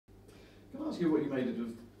ask you what you made of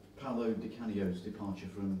Paulo Di Canio's departure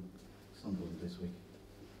from Sunderland this week?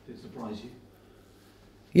 Did it surprise you?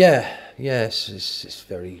 Yeah, it's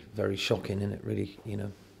very, very shocking, isn't it? Really, you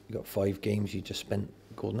know, you got 5 games, you just spent,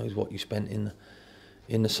 God knows what you spent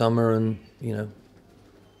in the summer, and you know,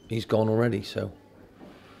 he's gone already. So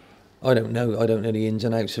I don't know the ins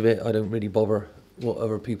and outs of it. I don't really bother what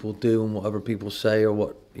other people do and what other people say, or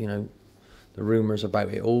what, you know, the rumours about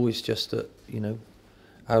it. Always just that, you know,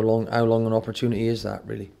 how long an opportunity is that,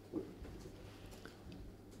 really?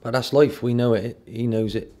 But that's life. We know it. He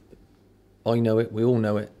knows it. I know it. We all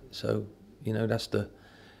know it. So, you know, that's the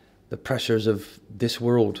pressures of this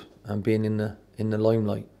world and being in the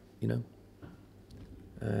limelight, you know.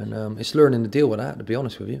 And it's learning to deal with that, to be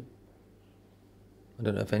honest with you. I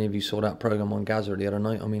don't know if any of you saw that programme on Gaza the other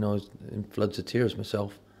night. I mean, I was in floods of tears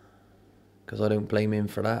myself, because I don't blame him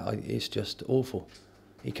for that. It's just awful.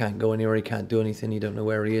 He can't go anywhere, he can't do anything, you don't know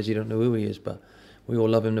where he is, you don't know who he is, but we all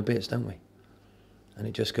love him to bits, don't we? And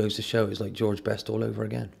it just goes to show it's like George Best all over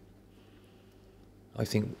again. I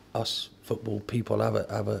think us football people have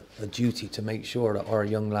a duty to make sure that our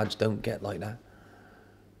young lads don't get like that,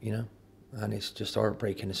 you know? And it's just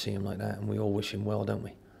heartbreaking to see him like that, and we all wish him well, don't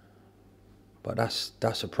we? But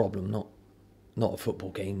that's a problem, not a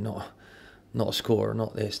football game, not a score,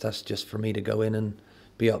 not this. That's just for me to go in and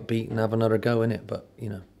be upbeat and have another go in it. But you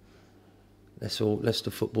know, let's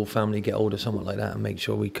the football family get hold of something like that and make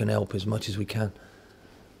sure we can help as much as we can.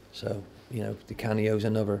 So you know, Di Canio's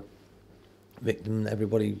another victim.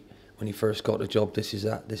 Everybody, when he first got the job, this is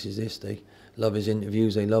that, this is this. They love his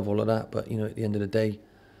interviews, they love all of that. But you know, at the end of the day,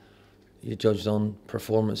 you're judged on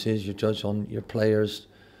performances, you're judged on your players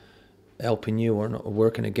helping you or not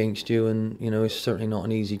working against you, and you know, it's certainly not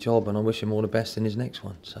an easy job, and I wish him all the best in his next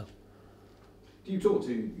one. So do you talk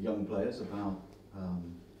to young players about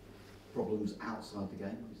problems outside the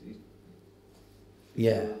game?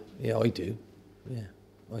 Yeah, I do. Yeah,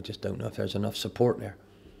 I just don't know if there's enough support there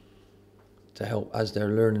to help as they're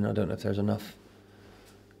learning. I don't know if there's enough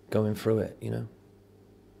going through it, you know.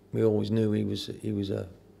 We always knew he was a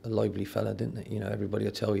lively fella, didn't it? You know, everybody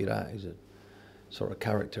will tell you that he's a sort of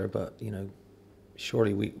character, but you know,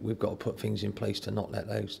 surely we've got to put things in place to not let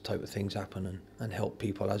those type of things happen, and help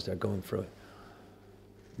people as they're going through it.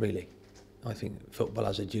 Really, I think football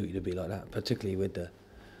has a duty to be like that, particularly with the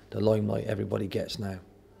limelight everybody gets now,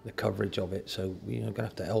 the coverage of it. So we're going to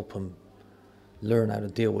have to help them learn how to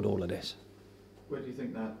deal with all of this. Where do you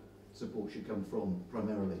think that support should come from,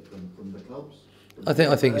 primarily from the clubs? I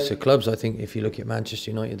think it's the clubs. I think if you look at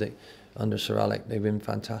Manchester United, under Sir Alec, they've been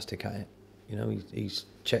fantastic at it. You know, he's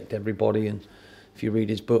checked everybody, and if you read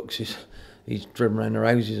his books, he's driven around their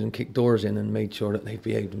houses and kicked doors in and made sure that they've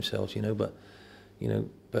behaved themselves. You know,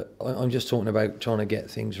 but I'm just talking about trying to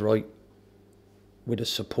get things right with a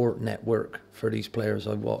support network for these players.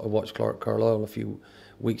 I watched Clark Carlisle a few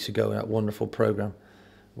weeks ago in that wonderful programme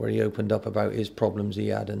where he opened up about his problems he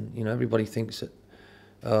had, and you know, everybody thinks that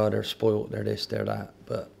they're spoilt, they're this, they're that,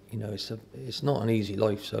 but you know, it's not an easy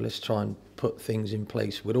life. So let's try and put things in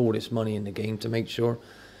place with all this money in the game to make sure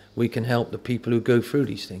we can help the people who go through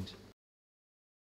these things.